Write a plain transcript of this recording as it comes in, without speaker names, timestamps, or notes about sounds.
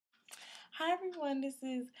Hi everyone, this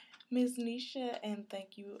is Miss Nisha, and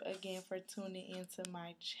thank you again for tuning into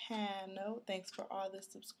my channel. Thanks for all the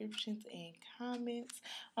subscriptions and comments.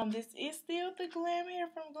 This is still the Glam here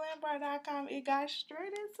from glambar.com. It got straight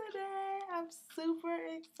in today. I'm super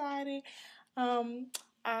excited.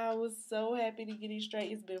 I was so happy to get it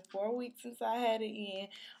straight. It's been 4 weeks since I had it in.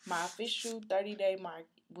 My official 30-day mark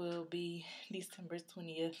will be December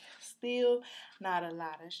 20th. Still not a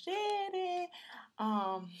lot of shedding.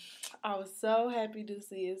 I was so happy to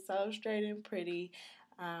see it so straight and pretty.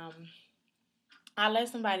 I let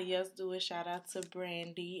somebody else do it. Shout out to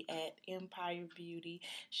Brandy at Empire Beauty.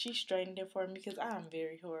 She straightened it for me because I'm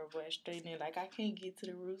very horrible at straightening. Like, I can't get to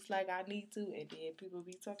the roots like I need to, and then people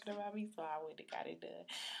be talking about me, so I went and got it done.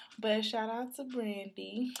 But shout out to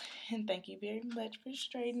Brandy, and thank you very much for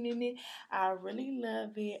straightening it. I really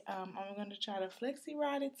love it. I'm going to try to flexi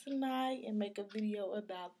ride it tonight and make a video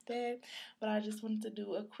about that, but I just wanted to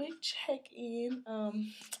do a quick check-in.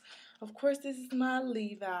 Of course, this is my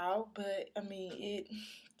leave out, but I mean,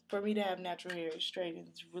 for me to have natural hair, it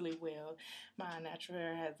straightens really well. My natural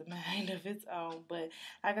hair has a mind of its own, but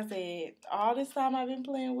like I said, all this time I've been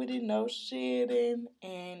playing with it, no shedding,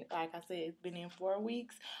 and like I said, it's been in 4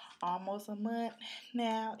 weeks, almost a month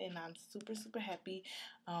now, and I'm super, super happy.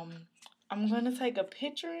 I'm going to take a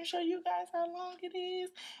picture and show you guys how long it is,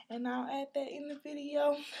 and I'll add that in the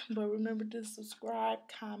video. But remember to subscribe,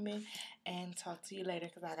 comment, and talk to you later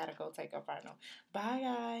because I got to go take a final. Bye,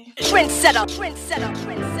 guys. Trendsetter, trendsetter,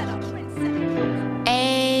 trendsetter, trendsetter.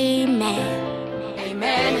 Amen.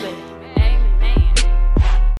 Amen.